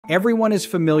Everyone is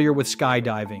familiar with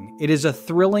skydiving. It is a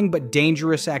thrilling but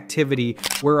dangerous activity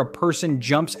where a person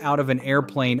jumps out of an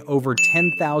airplane over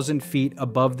 10,000 feet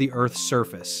above the Earth's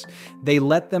surface. They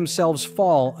let themselves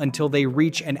fall until they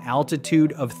reach an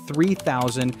altitude of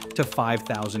 3,000 to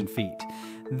 5,000 feet.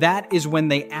 That is when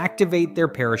they activate their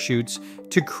parachutes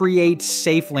to create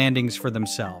safe landings for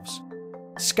themselves.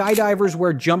 Skydivers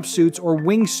wear jumpsuits or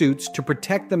wingsuits to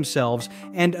protect themselves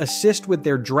and assist with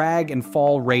their drag and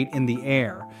fall rate in the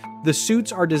air. The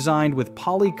suits are designed with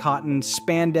polycotton,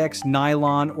 spandex,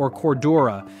 nylon, or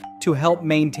cordura to help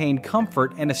maintain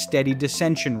comfort and a steady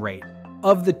descension rate.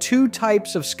 Of the two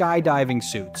types of skydiving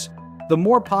suits, the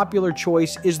more popular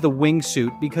choice is the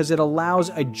wingsuit because it allows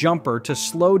a jumper to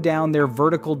slow down their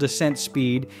vertical descent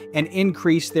speed and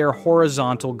increase their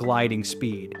horizontal gliding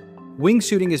speed.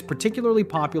 Wingsuiting is particularly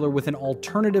popular with an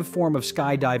alternative form of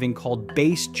skydiving called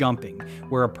base jumping,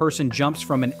 where a person jumps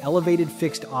from an elevated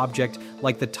fixed object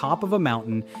like the top of a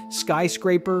mountain,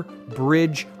 skyscraper,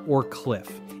 bridge, or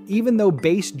cliff. Even though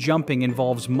base jumping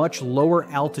involves much lower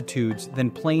altitudes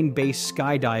than plain base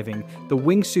skydiving, the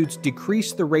wingsuits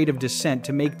decrease the rate of descent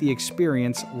to make the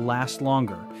experience last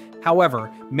longer.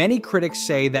 However, many critics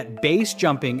say that base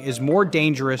jumping is more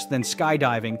dangerous than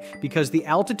skydiving because the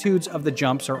altitudes of the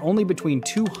jumps are only between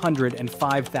 200 and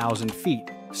 5,000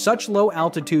 feet. Such low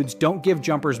altitudes don't give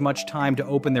jumpers much time to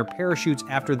open their parachutes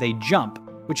after they jump,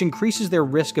 which increases their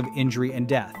risk of injury and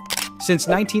death. Since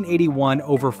 1981,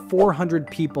 over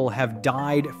 400 people have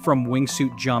died from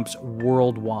wingsuit jumps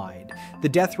worldwide. The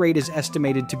death rate is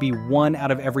estimated to be 1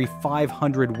 out of every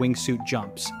 500 wingsuit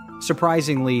jumps.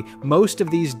 Surprisingly, most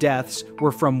of these deaths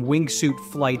were from wingsuit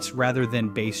flights rather than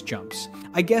base jumps.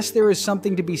 I guess there is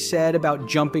something to be said about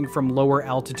jumping from lower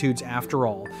altitudes after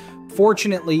all.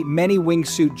 Fortunately, many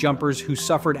wingsuit jumpers who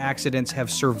suffered accidents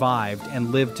have survived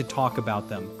and lived to talk about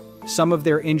them. Some of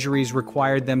their injuries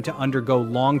required them to undergo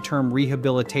long-term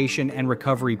rehabilitation and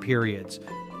recovery periods.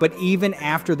 But even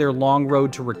after their long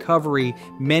road to recovery,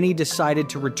 many decided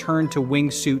to return to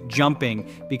wingsuit jumping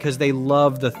because they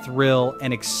love the thrill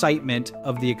and excitement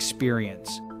of the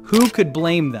experience. Who could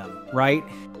blame them, right?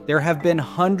 There have been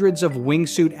hundreds of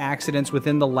wingsuit accidents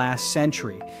within the last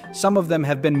century. Some of them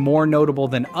have been more notable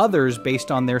than others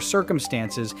based on their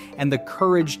circumstances and the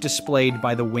courage displayed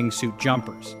by the wingsuit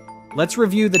jumpers. Let's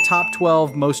review the top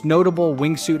 12 most notable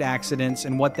wingsuit accidents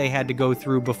and what they had to go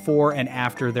through before and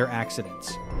after their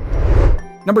accidents.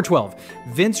 Number 12.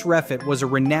 Vince Refit was a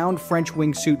renowned French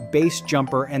wingsuit base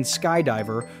jumper and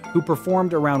skydiver who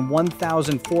performed around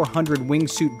 1,400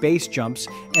 wingsuit base jumps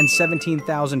and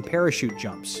 17,000 parachute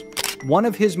jumps. One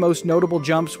of his most notable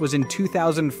jumps was in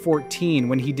 2014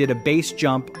 when he did a base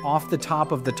jump off the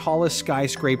top of the tallest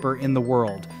skyscraper in the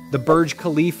world, the Burj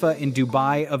Khalifa in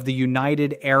Dubai of the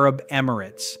United Arab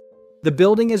Emirates. The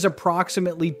building is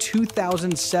approximately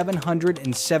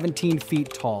 2,717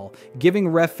 feet tall, giving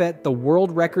Refet the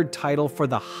world record title for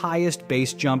the highest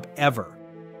base jump ever.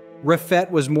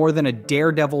 Refet was more than a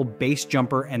daredevil base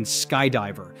jumper and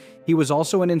skydiver. He was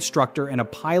also an instructor and a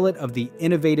pilot of the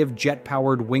innovative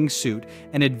jet-powered wingsuit,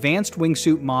 an advanced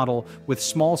wingsuit model with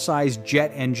small-sized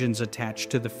jet engines attached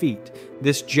to the feet.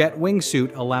 This jet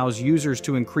wingsuit allows users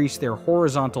to increase their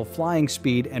horizontal flying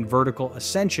speed and vertical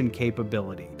ascension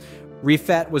capability.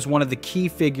 Refet was one of the key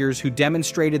figures who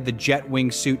demonstrated the jet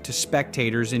wingsuit to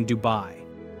spectators in Dubai.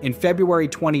 In February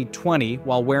 2020,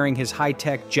 while wearing his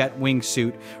high-tech jet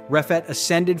wingsuit, Refet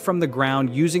ascended from the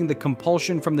ground using the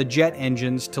compulsion from the jet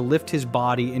engines to lift his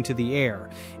body into the air.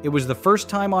 It was the first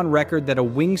time on record that a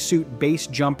wingsuit base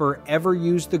jumper ever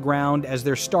used the ground as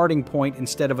their starting point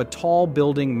instead of a tall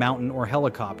building, mountain, or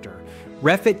helicopter.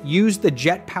 Refet used the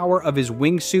jet power of his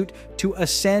wingsuit to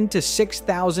ascend to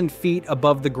 6,000 feet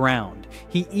above the ground.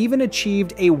 He even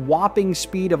achieved a whopping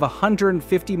speed of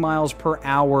 150 miles per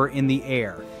hour in the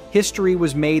air. History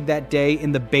was made that day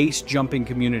in the base jumping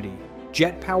community.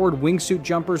 Jet-powered wingsuit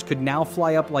jumpers could now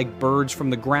fly up like birds from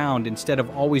the ground instead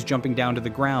of always jumping down to the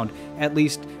ground. At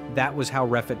least, that was how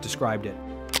Refet described it.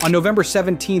 On November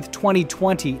 17,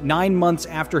 2020, 9 months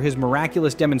after his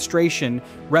miraculous demonstration,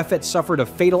 Refet suffered a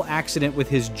fatal accident with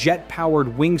his jet-powered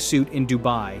wingsuit in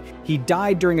Dubai. He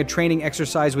died during a training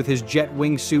exercise with his jet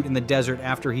wingsuit in the desert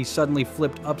after he suddenly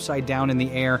flipped upside down in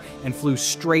the air and flew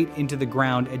straight into the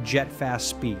ground at jet-fast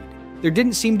speed. There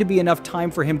didn't seem to be enough time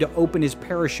for him to open his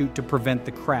parachute to prevent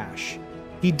the crash.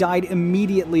 He died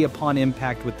immediately upon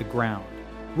impact with the ground.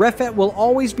 Refet will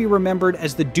always be remembered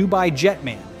as the Dubai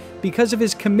Jetman, because of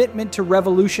his commitment to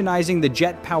revolutionizing the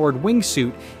jet-powered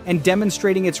wingsuit and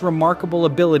demonstrating its remarkable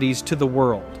abilities to the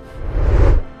world.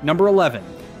 Number 11.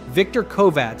 Viktor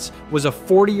Kovacs was a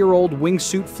 40-year-old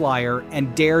wingsuit flyer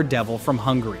and daredevil from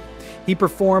Hungary. He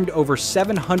performed over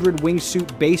 700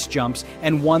 wingsuit base jumps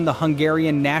and won the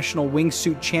Hungarian National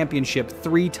Wingsuit Championship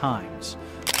 3 times.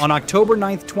 On October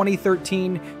 9,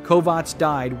 2013, Kovács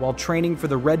died while training for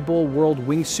the Red Bull World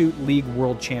Wingsuit League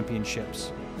World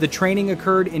Championships. The training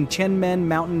occurred in Chenmen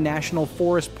Mountain National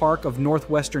Forest Park of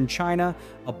northwestern China,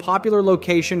 a popular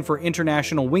location for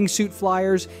international wingsuit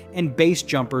flyers and base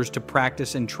jumpers to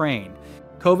practice and train.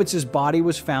 Kovács's body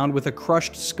was found with a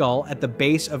crushed skull at the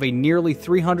base of a nearly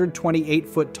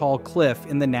 328-foot-tall cliff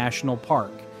in the national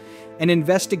park. An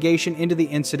investigation into the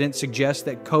incident suggests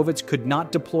that Kovács could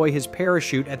not deploy his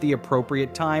parachute at the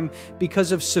appropriate time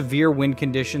because of severe wind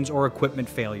conditions or equipment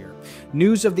failure.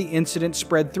 News of the incident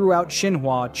spread throughout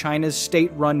Xinhua, China's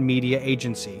state-run media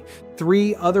agency.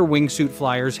 3 other wingsuit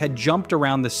flyers had jumped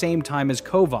around the same time as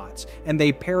Kovács, and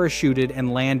they parachuted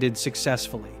and landed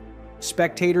successfully.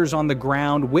 Spectators on the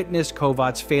ground witnessed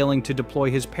Kovács failing to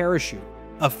deploy his parachute.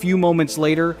 A few moments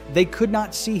later, they could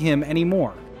not see him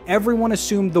anymore. Everyone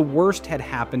assumed the worst had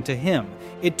happened to him.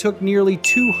 It took nearly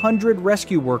 200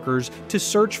 rescue workers to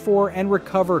search for and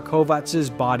recover Kovács's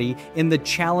body in the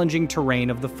challenging terrain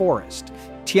of the forest.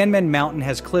 Tianmen Mountain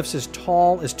has cliffs as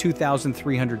tall as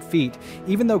 2,300 feet.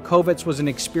 Even though Kovács was an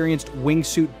experienced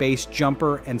wingsuit-based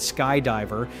jumper and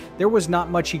skydiver, there was not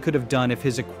much he could have done if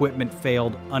his equipment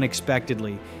failed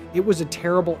unexpectedly. It was a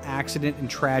terrible accident and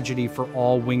tragedy for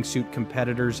all wingsuit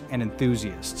competitors and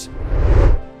enthusiasts.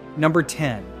 Number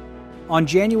 10. On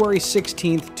January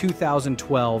 16,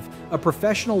 2012, a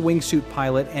professional wingsuit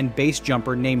pilot and base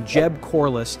jumper named Jeb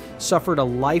Corliss suffered a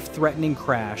life-threatening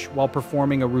crash while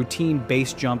performing a routine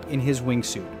base jump in his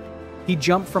wingsuit. He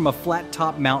jumped from a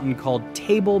flat-top mountain called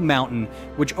Table Mountain,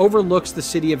 which overlooks the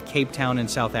city of Cape Town in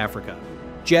South Africa.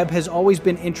 Jeb has always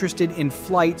been interested in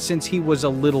flight since he was a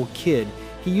little kid.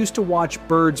 He used to watch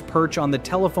birds perch on the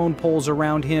telephone poles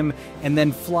around him and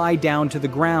then fly down to the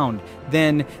ground.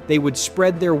 Then they would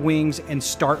spread their wings and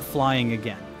start flying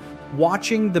again.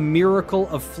 Watching the miracle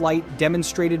of flight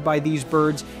demonstrated by these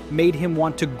birds made him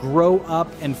want to grow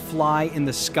up and fly in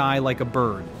the sky like a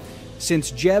bird.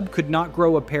 Since Jeb could not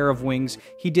grow a pair of wings,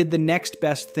 he did the next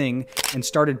best thing and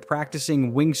started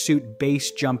practicing wingsuit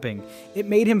base jumping. It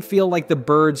made him feel like the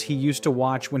birds he used to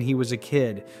watch when he was a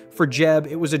kid. For Jeb,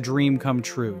 it was a dream come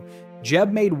true.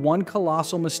 Jeb made one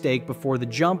colossal mistake before the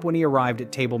jump when he arrived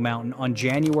at Table Mountain on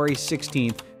January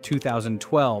 16,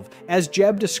 2012. As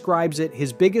Jeb describes it,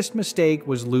 his biggest mistake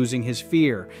was losing his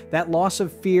fear. That loss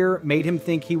of fear made him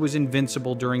think he was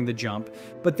invincible during the jump,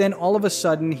 but then all of a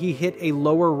sudden he hit a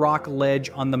lower rock ledge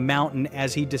on the mountain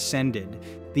as he descended.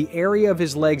 The area of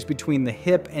his legs between the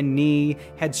hip and knee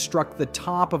had struck the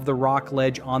top of the rock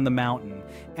ledge on the mountain.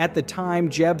 At the time,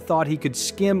 Jeb thought he could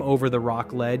skim over the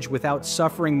rock ledge without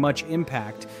suffering much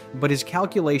impact, but his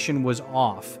calculation was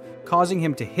off, causing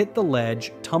him to hit the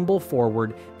ledge, tumble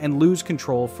forward, and lose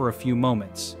control for a few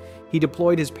moments. He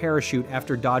deployed his parachute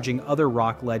after dodging other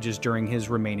rock ledges during his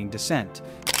remaining descent.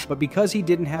 But because he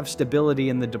didn't have stability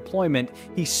in the deployment,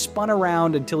 he spun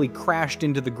around until he crashed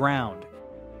into the ground.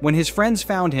 When his friends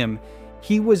found him,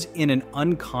 he was in an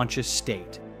unconscious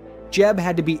state. Jeb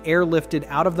had to be airlifted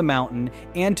out of the mountain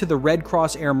and to the Red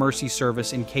Cross Air Mercy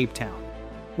Service in Cape Town.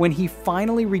 When he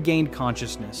finally regained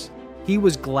consciousness, he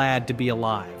was glad to be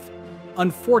alive.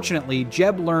 Unfortunately,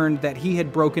 Jeb learned that he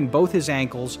had broken both his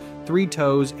ankles, 3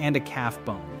 toes, and a calf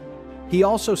bone. He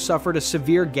also suffered a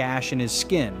severe gash in his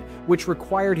skin, which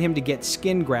required him to get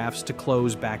skin grafts to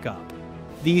close back up.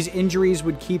 These injuries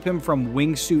would keep him from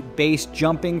wingsuit-based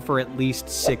jumping for at least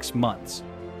 6 months.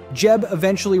 Jeb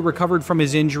eventually recovered from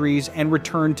his injuries and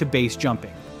returned to base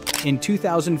jumping. In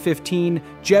 2015,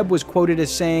 Jeb was quoted as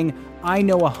saying, "I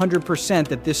know 100%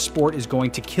 that this sport is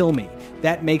going to kill me.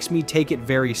 That makes me take it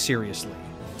very seriously."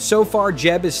 So far,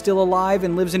 Jeb is still alive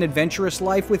and lives an adventurous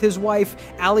life with his wife,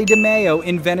 Ali DeMeo,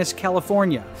 in Venice,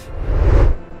 California.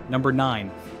 Number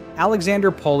 9.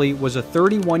 Alexander Poli was a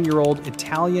 31-year-old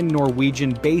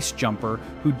Italian-Norwegian base jumper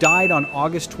who died on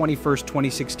August 21,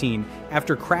 2016,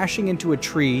 after crashing into a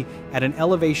tree at an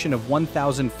elevation of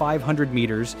 1,500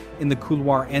 meters in the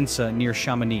Couloir Ensa near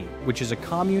Chamonix, which is a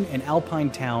commune and alpine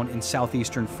town in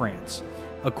southeastern France.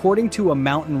 According to a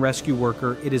mountain rescue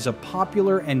worker, it is a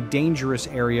popular and dangerous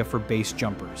area for base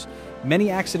jumpers.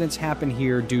 Many accidents happen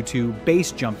here due to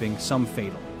base jumping, some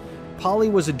fatal. Poli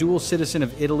was a dual citizen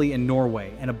of Italy and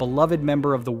Norway and a beloved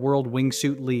member of the World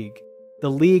Wingsuit League. The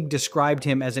league described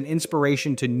him as an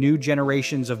inspiration to new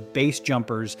generations of base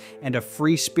jumpers and a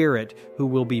free spirit who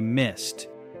will be missed.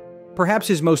 Perhaps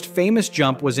his most famous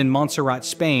jump was in Montserrat,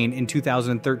 Spain in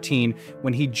 2013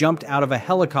 when he jumped out of a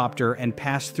helicopter and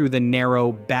passed through the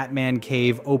narrow Batman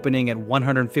Cave opening at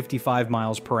 155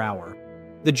 miles per hour.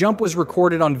 The jump was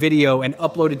recorded on video and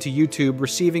uploaded to YouTube,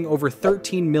 receiving over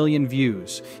 13 million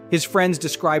views. His friends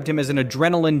described him as an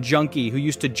adrenaline junkie who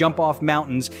used to jump off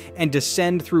mountains and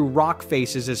descend through rock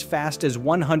faces as fast as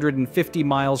 150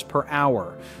 miles per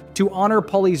hour. To honor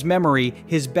Pauli's memory,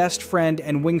 his best friend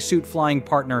and wingsuit flying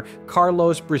partner,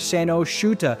 Carlos Briceño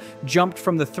Schuta, jumped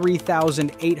from the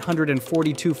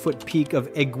 3,842-foot peak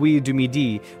of Aiguille du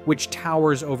Midi, which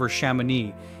towers over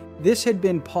Chamonix. This had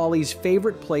been Pauli's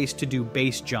favorite place to do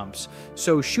base jumps,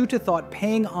 so Schuta thought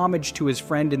paying homage to his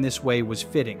friend in this way was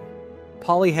fitting.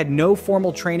 Pauli had no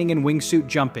formal training in wingsuit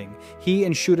jumping. He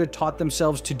and Schuta taught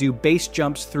themselves to do base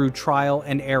jumps through trial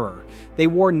and error. They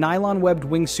wore nylon-webbed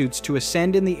wingsuits to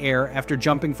ascend in the air after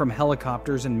jumping from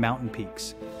helicopters and mountain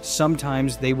peaks.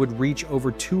 Sometimes they would reach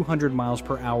over 200 miles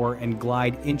per hour and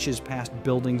glide inches past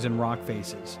buildings and rock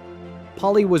faces.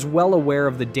 Pauli was well aware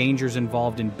of the dangers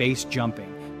involved in base jumping,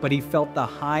 but he felt the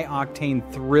high-octane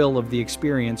thrill of the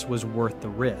experience was worth the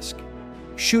risk.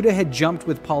 Schuta had jumped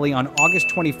with Pauli on August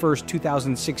 21,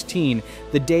 2016,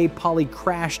 the day Pauli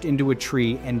crashed into a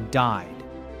tree and died.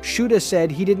 Schuta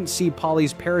said he didn't see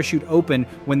Pauli's parachute open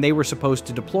when they were supposed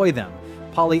to deploy them.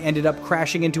 Pauli ended up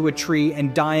crashing into a tree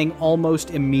and dying almost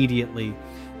immediately.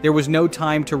 There was no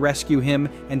time to rescue him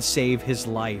and save his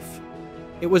life.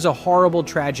 It was a horrible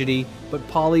tragedy, but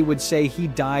Pauli would say he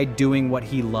died doing what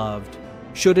he loved.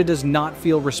 Schuta does not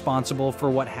feel responsible for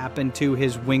what happened to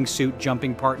his wingsuit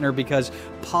jumping partner because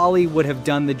Pauli would have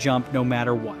done the jump no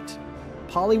matter what.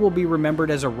 Pauli will be remembered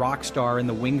as a rock star in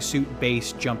the wingsuit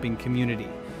base jumping community.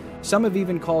 Some have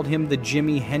even called him the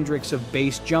Jimi Hendrix of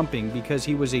base jumping because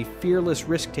he was a fearless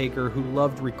risk-taker who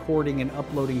loved recording and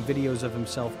uploading videos of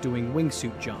himself doing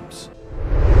wingsuit jumps.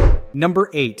 Number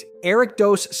 8. Eric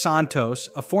dos Santos,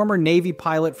 a former Navy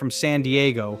pilot from San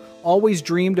Diego, always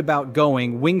dreamed about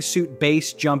going wingsuit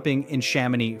base jumping in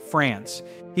Chamonix, France.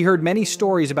 He heard many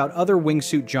stories about other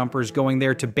wingsuit jumpers going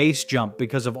there to base jump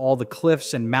because of all the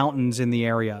cliffs and mountains in the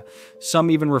area.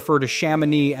 Some even refer to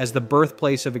Chamonix as the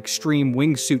birthplace of extreme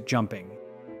wingsuit jumping.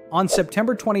 On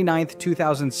September 29,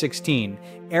 2016,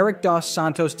 Eric dos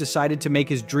Santos decided to make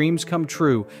his dreams come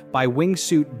true by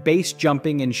wingsuit base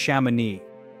jumping in Chamonix.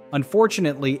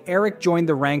 Unfortunately, Eric joined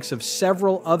the ranks of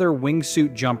several other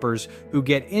wingsuit jumpers who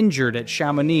get injured at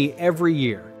Chamonix every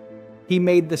year. He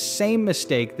made the same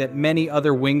mistake that many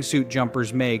other wingsuit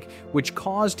jumpers make, which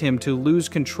caused him to lose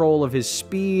control of his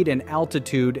speed and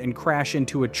altitude and crash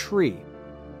into a tree.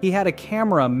 He had a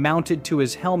camera mounted to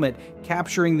his helmet,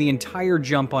 capturing the entire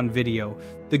jump on video.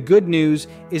 The good news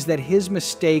is that his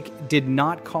mistake did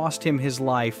not cost him his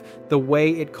life the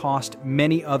way it cost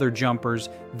many other jumpers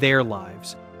their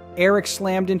lives. Eric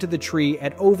slammed into the tree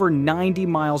at over 90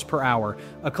 miles per hour,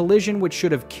 a collision which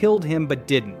should have killed him but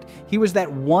didn't. He was that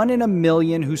 1 in a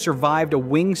million who survived a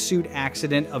wingsuit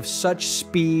accident of such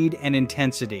speed and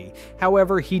intensity.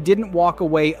 However, he didn't walk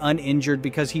away uninjured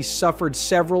because he suffered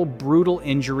several brutal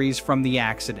injuries from the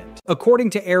accident.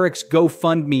 According to Eric's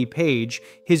GoFundMe page,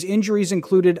 his injuries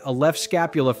included a left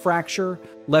scapula fracture,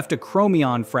 left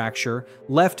acromion fracture,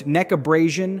 left neck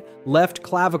abrasion, left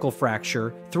clavicle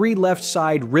fracture, 3 left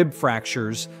side rib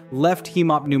fractures, left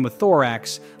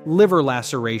hemopneumothorax, liver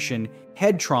laceration,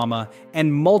 head trauma,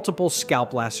 and multiple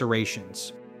scalp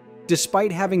lacerations.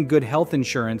 Despite having good health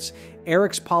insurance,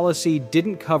 Eric's policy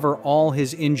didn't cover all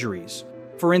his injuries.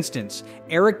 For instance,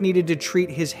 Eric needed to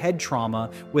treat his head trauma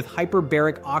with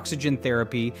hyperbaric oxygen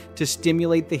therapy to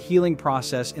stimulate the healing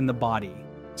process in the body.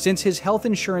 Since his health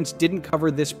insurance didn't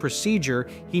cover this procedure,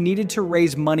 he needed to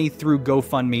raise money through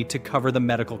GoFundMe to cover the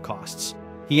medical costs.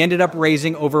 He ended up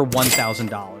raising over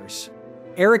 $1,000.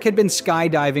 Eric had been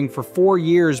skydiving for 4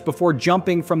 years before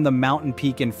jumping from the mountain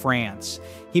peak in France.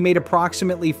 He made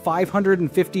approximately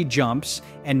 550 jumps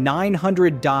and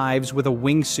 900 dives with a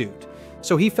wingsuit,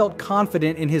 so he felt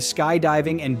confident in his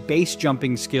skydiving and base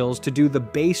jumping skills to do the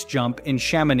base jump in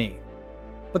Chamonix.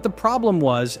 But the problem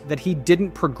was that he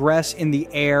didn't progress in the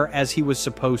air as he was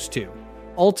supposed to,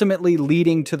 ultimately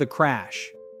leading to the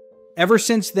crash. Ever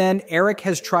since then, Eric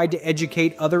has tried to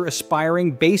educate other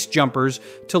aspiring base jumpers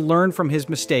to learn from his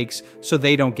mistakes so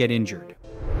they don't get injured.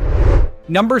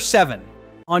 Number 7.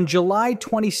 On July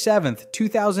 27,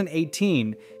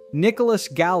 2018, Nicolas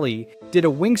Galli did a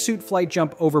wingsuit flight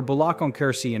jump over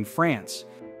Boulogne-en-Quercy in France.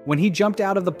 When he jumped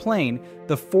out of the plane,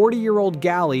 the 40-year-old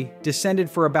Galli descended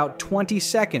for about 20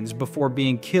 seconds before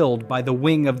being killed by the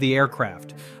wing of the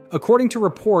aircraft. According to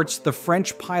reports, the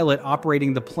French pilot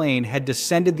operating the plane had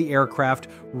descended the aircraft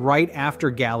right after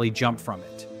Galli jumped from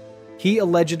it. He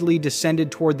allegedly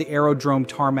descended toward the aerodrome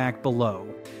tarmac below,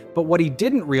 but what he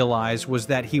didn't realize was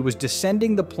that he was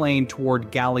descending the plane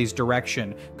toward Galli's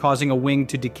direction, causing a wing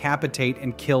to decapitate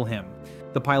and kill him.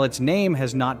 The pilot's name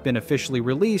has not been officially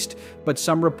released, but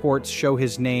some reports show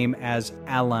his name as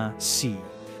Alain C.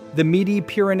 The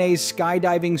Midi-Pyrénées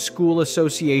Skydiving School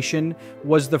Association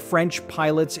was the French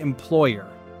pilot's employer.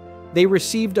 They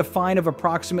received a fine of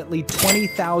approximately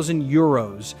 20,000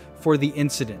 euros for the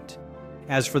incident.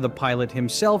 As for the pilot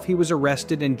himself, he was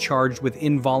arrested and charged with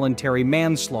involuntary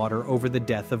manslaughter over the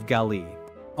death of Gali.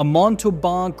 A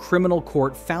Montauban criminal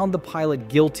court found the pilot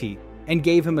guilty and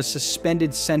gave him a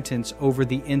suspended sentence over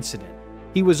the incident.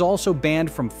 He was also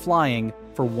banned from flying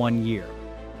for 1 year.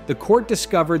 The court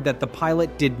discovered that the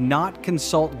pilot did not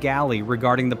consult Gali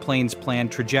regarding the plane's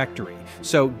planned trajectory,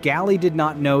 so Gali did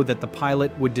not know that the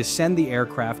pilot would descend the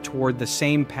aircraft toward the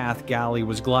same path Gali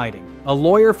was gliding. A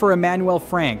lawyer for Emmanuel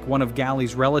Frank, one of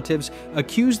Gali's relatives,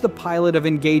 accused the pilot of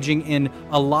engaging in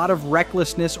a lot of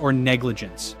recklessness or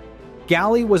negligence.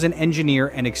 Gali was an engineer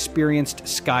and experienced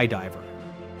skydiver.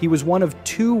 He was one of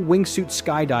 2 wingsuit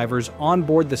skydivers on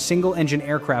board the single-engine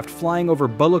aircraft flying over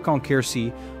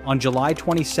Beaulieu-Quercy on July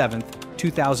 27,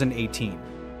 2018.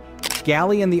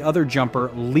 Gali and the other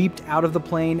jumper leaped out of the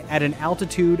plane at an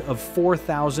altitude of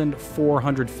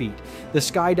 4,400 feet. The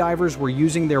skydivers were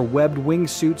using their webbed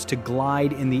wingsuits to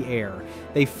glide in the air.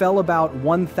 They fell about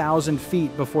 1,000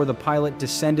 feet before the pilot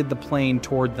descended the plane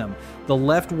toward them. The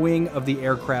left wing of the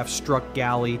aircraft struck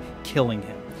Gali, killing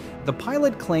him. The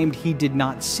pilot claimed he did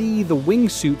not see the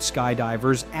wingsuit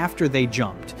skydivers after they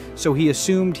jumped, so he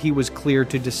assumed he was clear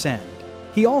to descend.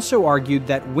 He also argued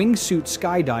that wingsuit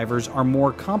skydivers are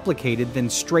more complicated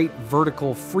than straight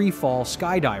vertical freefall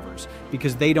skydivers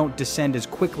because they don't descend as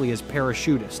quickly as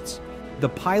parachutists. The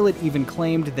pilot even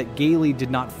claimed that Gali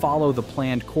did not follow the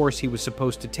planned course he was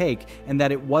supposed to take and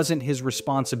that it wasn't his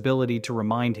responsibility to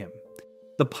remind him.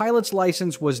 The pilot's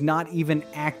license was not even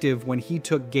active when he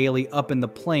took Gali up in the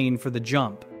plane for the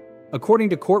jump. According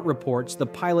to court reports, the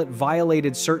pilot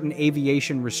violated certain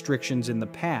aviation restrictions in the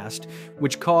past,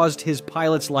 which caused his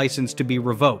pilot's license to be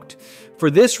revoked.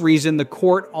 For this reason, the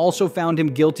court also found him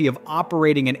guilty of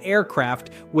operating an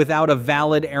aircraft without a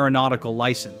valid aeronautical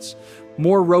license.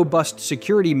 More robust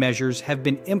security measures have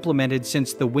been implemented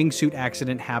since the wingsuit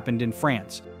accident happened in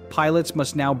France. Pilots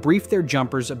must now brief their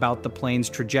jumpers about the plane's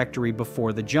trajectory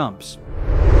before the jumps.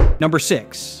 Number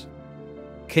 6.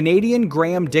 Canadian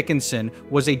Graham Dickinson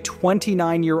was a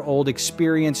 29-year-old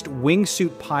experienced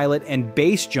wingsuit pilot and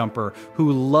base jumper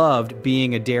who loved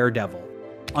being a daredevil.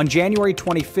 On January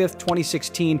 25,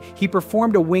 2016, he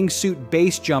performed a wingsuit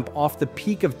base jump off the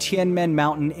peak of Tianmen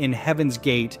Mountain in Heaven's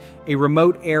Gate, a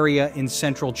remote area in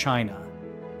central China.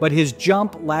 But his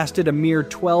jump lasted a mere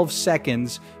 12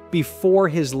 seconds before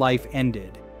his life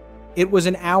ended. It was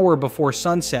an hour before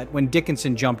sunset when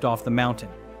Dickinson jumped off the mountain.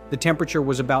 The temperature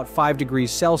was about 5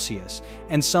 degrees Celsius,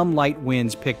 and some light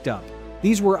winds picked up.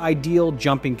 These were ideal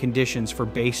jumping conditions for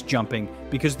base jumping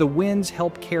because the winds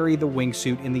help carry the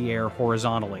wingsuit in the air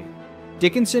horizontally.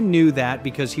 Dickinson knew that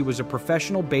because he was a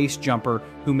professional base jumper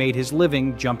who made his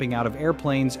living jumping out of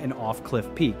airplanes and off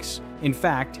cliff peaks. In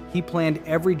fact, he planned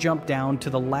every jump down to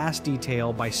the last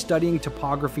detail by studying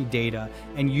topography data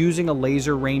and using a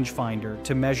laser rangefinder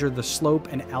to measure the slope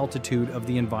and altitude of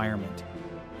the environment.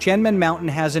 Tianmen Mountain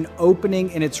has an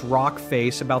opening in its rock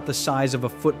face about the size of a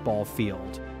football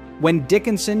field. When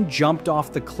Dickinson jumped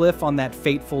off the cliff on that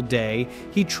fateful day,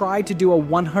 he tried to do a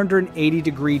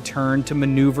 180-degree turn to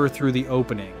maneuver through the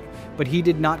opening, but he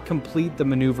did not complete the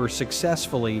maneuver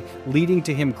successfully, leading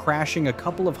to him crashing a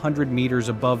couple of hundred meters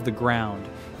above the ground.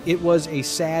 It was a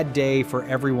sad day for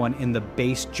everyone in the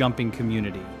base jumping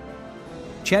community.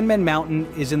 Tianmen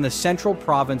Mountain is in the central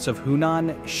province of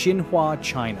Hunan, Xinhua,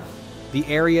 China. The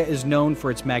area is known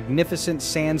for its magnificent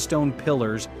sandstone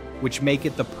pillars, which make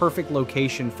it the perfect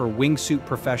location for wingsuit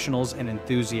professionals and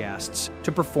enthusiasts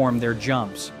to perform their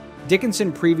jumps.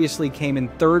 Dickinson previously came in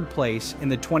 3rd place in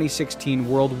the 2016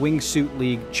 World Wingsuit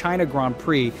League China Grand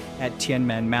Prix at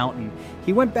Tianmen Mountain.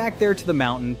 He went back there to the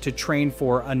mountain to train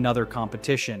for another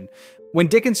competition. When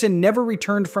Dickinson never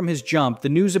returned from his jump, the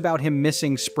news about him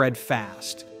missing spread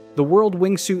fast. The World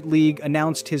Wingsuit League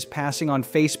announced his passing on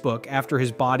Facebook after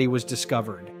his body was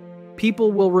discovered.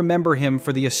 People will remember him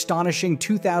for the astonishing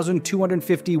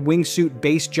 2,250 wingsuit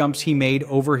base jumps he made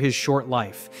over his short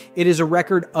life. It is a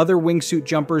record other wingsuit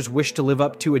jumpers wish to live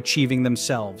up to achieving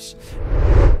themselves.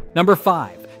 Number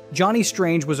 5. Johnny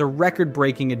Strange was a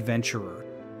record-breaking adventurer.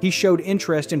 He showed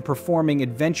interest in performing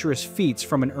adventurous feats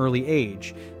from an early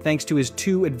age, thanks to his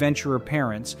 2 adventurer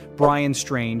parents, Brian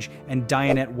Strange and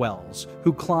Dianette Wells,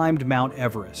 who climbed Mount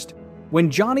Everest.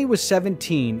 When Johnny was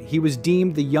 17, he was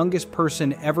deemed the youngest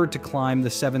person ever to climb the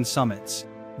 7 summits,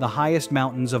 the highest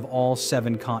mountains of all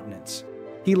 7 continents.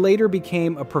 He later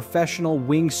became a professional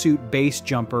wingsuit base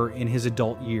jumper in his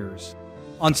adult years.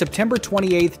 On September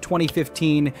 28,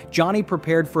 2015, Johnny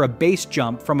prepared for a base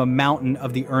jump from a mountain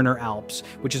of the Erner Alps,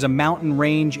 which is a mountain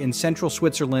range in central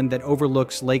Switzerland that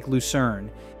overlooks Lake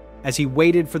Lucerne. As he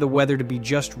waited for the weather to be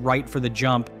just right for the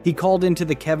jump, he called into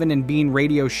the Kevin and Bean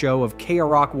radio show of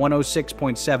KROC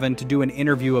 106.7 to do an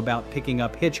interview about picking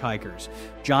up hitchhikers.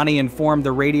 Johnny informed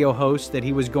the radio host that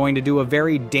he was going to do a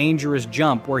very dangerous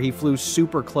jump where he flew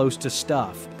super close to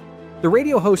stuff. The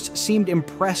radio host seemed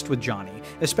impressed with Johnny,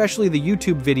 especially the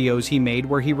YouTube videos he made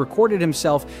where he recorded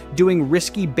himself doing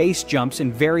risky base jumps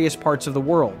in various parts of the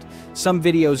world. Some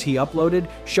videos he uploaded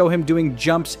show him doing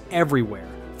jumps everywhere,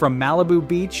 from Malibu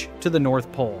Beach to the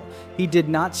North Pole. He did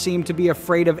not seem to be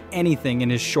afraid of anything in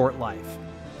his short life.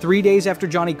 3 days after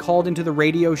Johnny called into the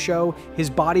radio show, his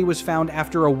body was found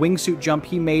after a wingsuit jump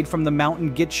he made from the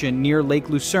mountain Gitchen near Lake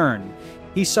Lucerne.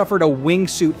 He suffered a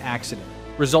wingsuit accident,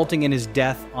 resulting in his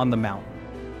death on the mountain.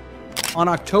 On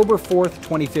October 4th,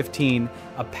 2015,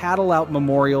 a paddle-out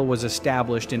memorial was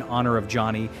established in honor of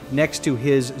Johnny next to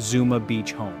his Zuma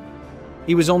Beach home.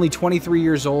 He was only 23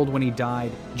 years old when he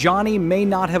died. Johnny may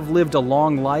not have lived a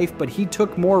long life, but he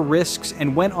took more risks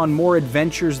and went on more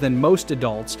adventures than most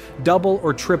adults, double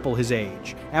or triple his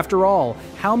age. After all,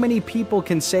 how many people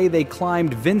can say they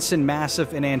climbed Vinson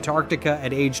Massif in Antarctica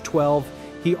at age 12?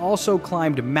 He also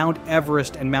climbed Mount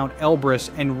Everest and Mount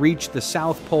Elbrus and reached the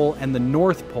South Pole and the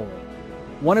North Pole.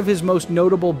 One of his most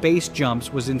notable base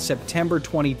jumps was in September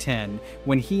 2010,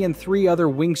 when he and 3 other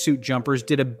wingsuit jumpers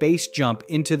did a base jump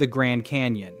into the Grand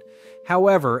Canyon.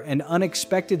 However, an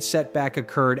unexpected setback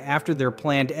occurred after their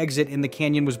planned exit in the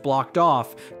canyon was blocked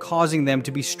off, causing them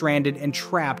to be stranded and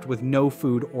trapped with no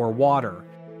food or water.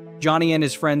 Johnny and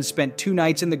his friends spent 2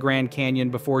 nights in the Grand Canyon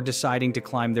before deciding to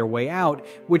climb their way out,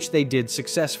 which they did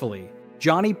successfully.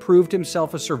 Johnny proved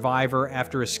himself a survivor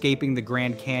after escaping the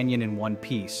Grand Canyon in one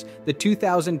piece. The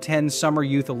 2010 Summer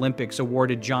Youth Olympics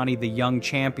awarded Johnny the Young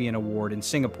Champion Award in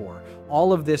Singapore.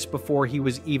 All of this before he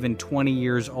was even 20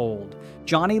 years old.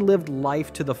 Johnny lived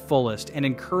life to the fullest and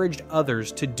encouraged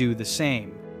others to do the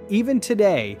same. Even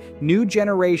today, new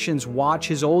generations watch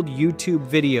his old YouTube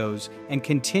videos and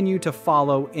continue to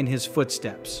follow in his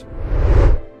footsteps.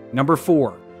 Number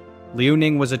 4. Liu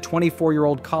Ning was a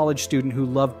 24-year-old college student who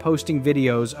loved posting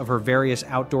videos of her various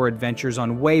outdoor adventures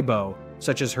on Weibo,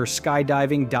 such as her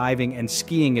skydiving, diving, and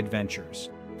skiing adventures.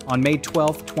 On May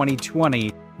 12,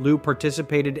 2020, Liu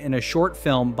participated in a short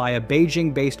film by a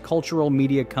Beijing-based cultural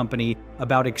media company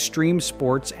about extreme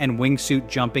sports and wingsuit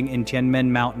jumping in Tianmen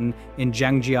Mountain in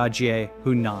Zhangjiajie,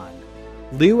 Hunan.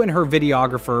 Liu and her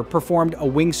videographer performed a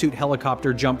wingsuit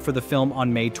helicopter jump for the film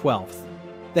on May 12th.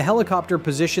 The helicopter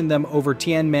positioned them over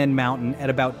Tianmen Mountain at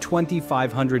about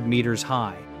 2,500 meters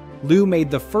high. Liu made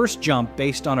the first jump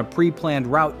based on a pre-planned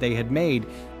route they had made.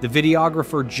 The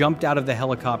videographer jumped out of the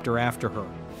helicopter after her.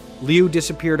 Liu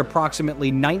disappeared approximately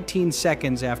 19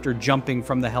 seconds after jumping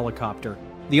from the helicopter.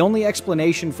 The only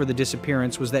explanation for the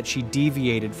disappearance was that she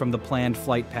deviated from the planned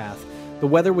flight path. The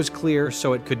weather was clear,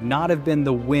 so it could not have been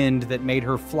the wind that made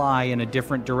her fly in a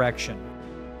different direction.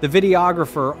 The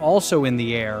videographer, also in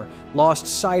the air, lost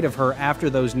sight of her after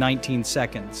those 19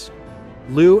 seconds.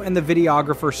 Liu and the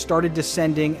videographer started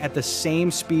descending at the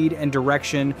same speed and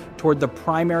direction toward the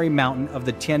primary mountain of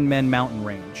the Tianmen mountain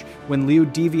range. When Liu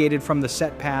deviated from the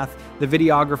set path, the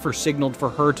videographer signaled for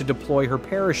her to deploy her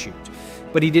parachute.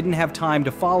 But he didn't have time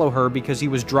to follow her because he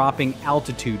was dropping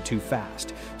altitude too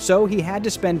fast. So he had to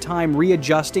spend time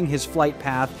readjusting his flight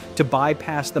path to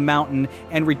bypass the mountain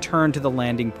and return to the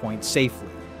landing point safely.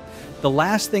 The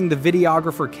last thing the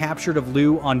videographer captured of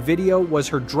Liu on video was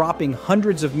her dropping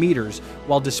hundreds of meters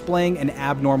while displaying an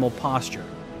abnormal posture.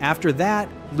 After that,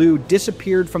 Liu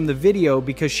disappeared from the video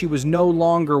because she was no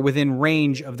longer within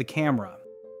range of the camera.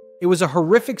 It was a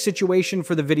horrific situation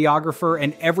for the videographer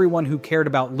and everyone who cared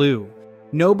about Liu.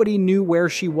 Nobody knew where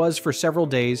she was for several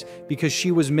days because she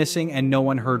was missing and no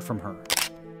one heard from her.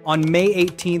 On May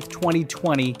 18,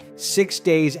 2020, 6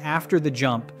 days after the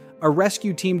jump, a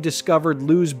rescue team discovered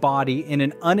Liu's body in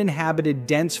an uninhabited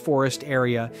dense forest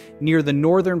area near the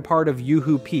northern part of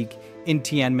Yuhu Peak in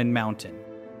Tianmen Mountain.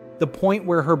 The point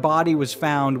where her body was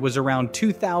found was around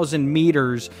 2,000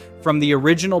 meters from the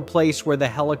original place where the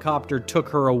helicopter took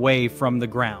her away from the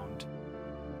ground.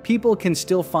 People can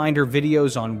still find her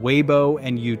videos on Weibo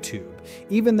and YouTube.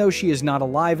 Even though she is not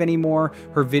alive anymore,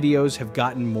 her videos have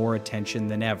gotten more attention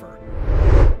than ever.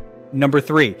 Number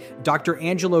 3. Dr.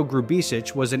 Angelo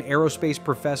Grubisic was an aerospace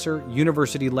professor,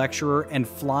 university lecturer, and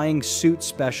flying suit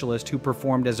specialist who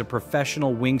performed as a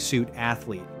professional wingsuit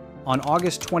athlete. On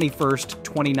August 21,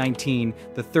 2019,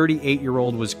 the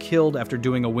 38-year-old was killed after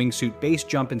doing a wingsuit base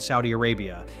jump in Saudi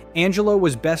Arabia. Angelo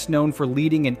was best known for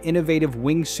leading an innovative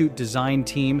wingsuit design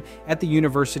team at the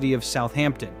University of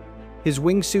Southampton. His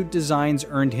wingsuit designs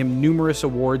earned him numerous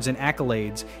awards and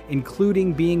accolades,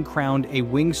 including being crowned a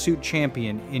wingsuit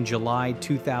champion in July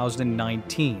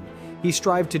 2019. He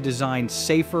strived to design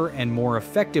safer and more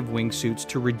effective wingsuits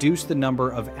to reduce the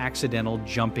number of accidental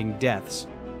jumping deaths.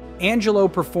 Angelo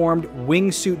performed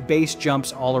wingsuit base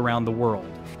jumps all around the world.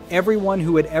 Everyone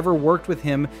who had ever worked with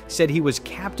him said he was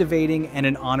captivating and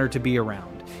an honor to be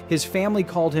around. His family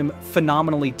called him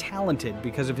phenomenally talented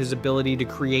because of his ability to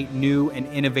create new and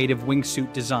innovative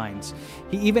wingsuit designs.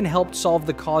 He even helped solve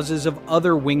the causes of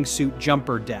other wingsuit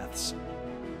jumper deaths.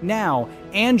 Now,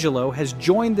 Angelo has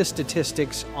joined the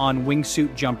statistics on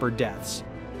wingsuit jumper deaths.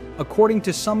 According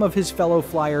to some of his fellow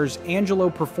flyers, Angelo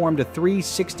performed a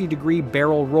 360-degree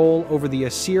barrel roll over the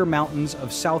Asir Mountains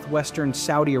of southwestern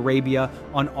Saudi Arabia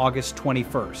on August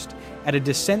 21st. At a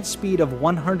descent speed of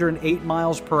 108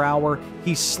 miles per hour,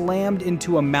 he slammed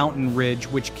into a mountain ridge,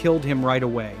 which killed him right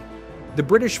away. The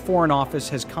British Foreign Office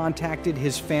has contacted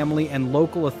his family and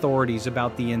local authorities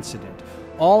about the incident.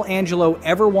 All Angelo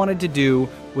ever wanted to do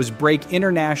was break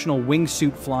international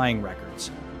wingsuit flying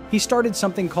records. He started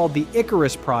something called the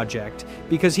Icarus Project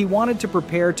because he wanted to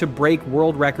prepare to break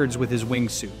world records with his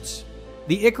wingsuits.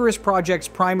 The Icarus Project's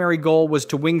primary goal was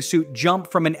to wingsuit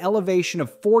jump from an elevation of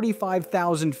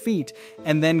 45,000 feet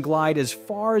and then glide as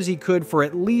far as he could for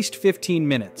at least 15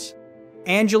 minutes.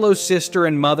 Angelo's sister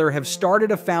and mother have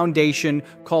started a foundation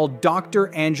called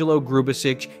Dr. Angelo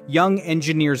Grubasic Young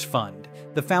Engineers Fund.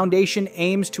 The foundation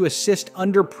aims to assist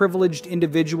underprivileged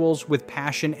individuals with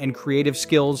passion and creative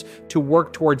skills to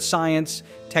work towards science,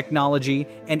 technology,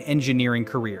 and engineering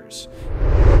careers.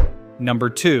 Number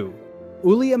 2.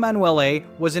 Uli Emanuele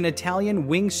was an Italian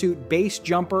wingsuit base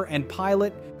jumper and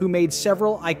pilot who made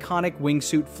several iconic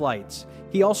wingsuit flights.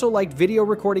 He also liked video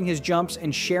recording his jumps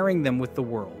and sharing them with the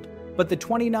world. But the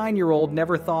 29-year-old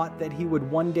never thought that he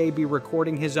would one day be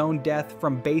recording his own death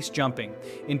from base jumping.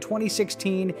 In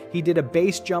 2016, he did a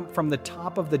base jump from the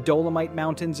top of the Dolomite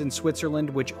Mountains in Switzerland,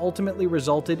 which ultimately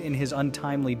resulted in his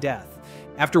untimely death.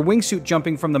 After wingsuit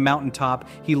jumping from the mountaintop,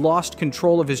 he lost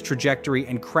control of his trajectory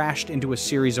and crashed into a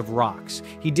series of rocks.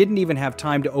 He didn't even have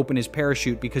time to open his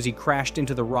parachute because he crashed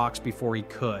into the rocks before he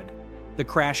could. The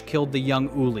crash killed the young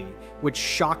Uli, which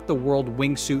shocked the World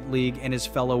Wingsuit League and his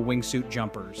fellow wingsuit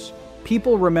jumpers.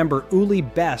 People remember Uli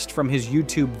best from his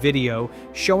YouTube video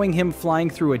showing him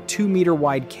flying through a 2-meter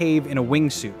wide cave in a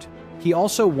wingsuit. He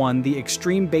also won the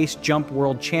Extreme Base Jump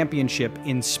World Championship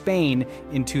in Spain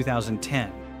in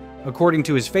 2010. According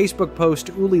to his Facebook post,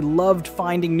 Uli loved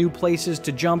finding new places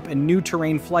to jump and new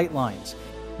terrain flight lines.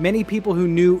 Many people who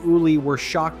knew Uli were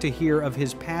shocked to hear of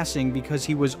his passing because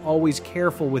he was always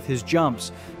careful with his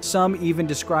jumps. Some even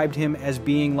described him as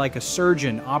being like a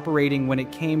surgeon operating when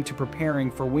it came to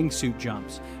preparing for wingsuit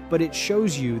jumps. But it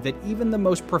shows you that even the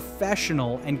most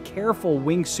professional and careful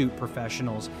wingsuit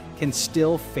professionals can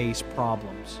still face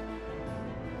problems.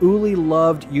 Uli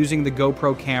loved using the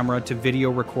GoPro camera to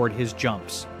video record his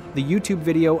jumps. The YouTube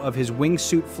video of his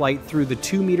wingsuit flight through the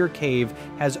 2-meter cave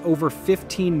has over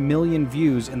 15 million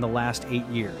views in the last 8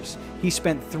 years. He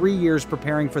spent 3 years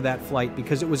preparing for that flight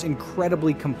because it was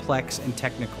incredibly complex and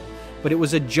technical. But it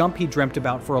was a jump he dreamt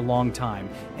about for a long time,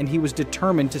 and he was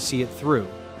determined to see it through.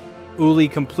 Uli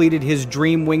completed his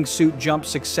dream wingsuit jump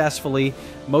successfully.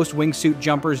 Most wingsuit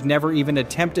jumpers never even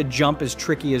attempt a jump as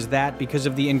tricky as that because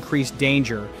of the increased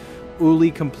danger.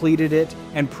 Uli completed it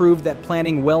and proved that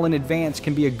planning well in advance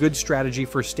can be a good strategy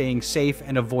for staying safe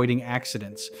and avoiding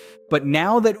accidents. But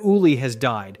now that Uli has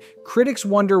died, critics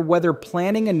wonder whether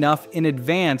planning enough in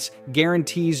advance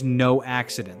guarantees no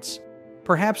accidents.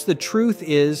 Perhaps the truth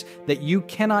is that you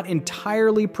cannot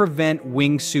entirely prevent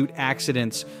wingsuit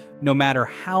accidents, no matter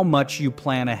how much you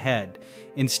plan ahead.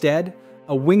 Instead,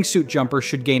 a wingsuit jumper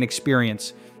should gain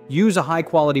experience, use a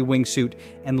high-quality wingsuit,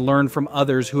 and learn from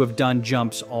others who have done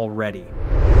jumps already.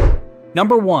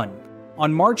 Number 1.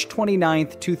 On March 29,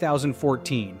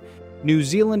 2014, New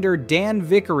Zealander Dan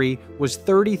Vickery was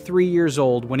 33 years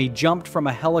old when he jumped from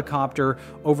a helicopter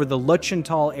over the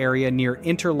Lutschental area near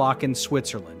Interlaken,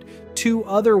 Switzerland. 2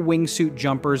 other wingsuit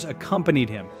jumpers accompanied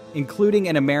him, including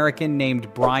an American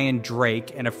named Brian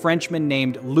Drake and a Frenchman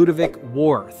named Ludovic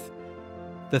Worth.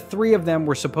 The 3 of them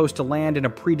were supposed to land in a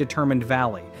predetermined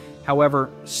valley. However,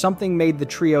 something made the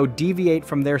trio deviate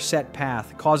from their set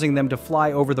path, causing them to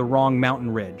fly over the wrong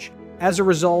mountain ridge. As a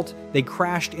result, they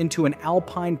crashed into an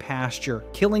alpine pasture,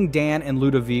 killing Dan and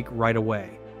Ludovic right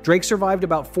away. Drake survived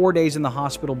about 4 days in the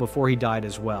hospital before he died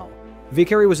as well.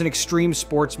 Vickery was an extreme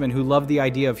sportsman who loved the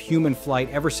idea of human flight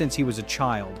ever since he was a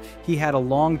child. He had a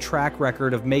long track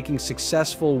record of making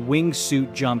successful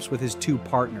wingsuit jumps with his two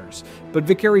partners. But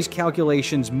Vickery's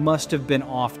calculations must have been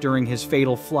off during his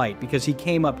fatal flight because he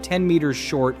came up 10 meters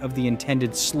short of the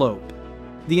intended slope.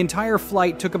 The entire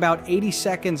flight took about 80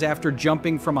 seconds after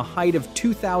jumping from a height of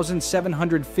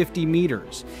 2,750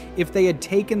 meters. If they had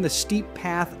taken the steep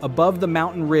path above the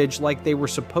mountain ridge like they were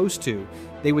supposed to,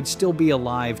 they would still be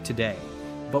alive today.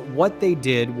 But what they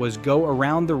did was go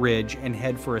around the ridge and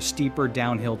head for a steeper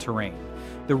downhill terrain.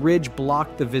 The ridge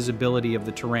blocked the visibility of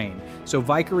the terrain, so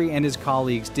Vickery and his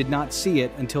colleagues did not see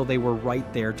it until they were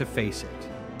right there to face it.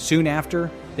 Soon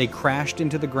after, they crashed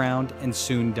into the ground and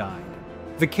soon died.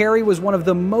 Vickery was one of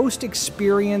the most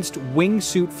experienced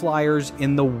wingsuit flyers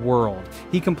in the world.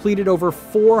 He completed over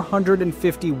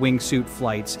 450 wingsuit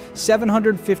flights,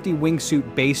 750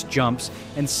 wingsuit base jumps,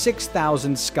 and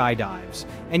 6,000 skydives.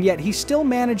 And yet he still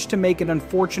managed to make an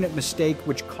unfortunate mistake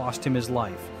which cost him his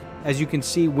life. As you can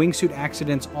see, wingsuit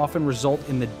accidents often result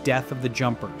in the death of the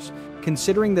jumpers.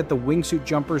 Considering that the wingsuit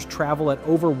jumpers travel at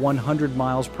over 100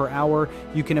 miles per hour,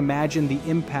 you can imagine the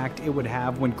impact it would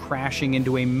have when crashing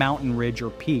into a mountain ridge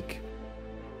or peak.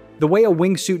 The way a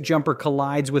wingsuit jumper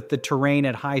collides with the terrain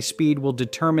at high speed will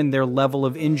determine their level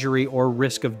of injury or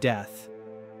risk of death.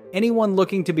 Anyone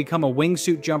looking to become a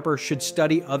wingsuit jumper should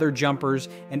study other jumpers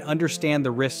and understand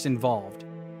the risks involved.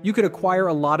 You could acquire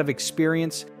a lot of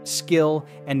experience, skill,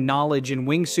 and knowledge in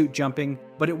wingsuit jumping,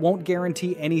 but it won't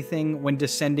guarantee anything when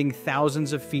descending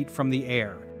thousands of feet from the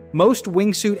air. Most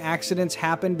wingsuit accidents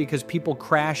happen because people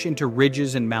crash into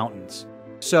ridges and mountains.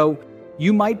 So,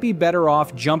 you might be better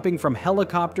off jumping from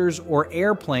helicopters or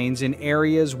airplanes in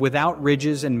areas without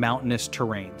ridges and mountainous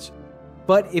terrains.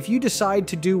 But if you decide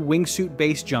to do wingsuit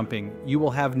base jumping, you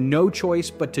will have no choice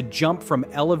but to jump from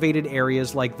elevated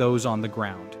areas like those on the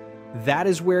ground. That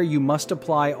is where you must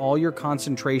apply all your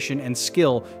concentration and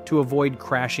skill to avoid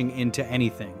crashing into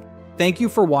anything. Thank you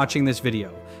for watching this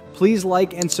video. Please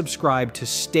like and subscribe to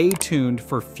stay tuned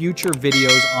for future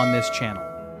videos on this channel.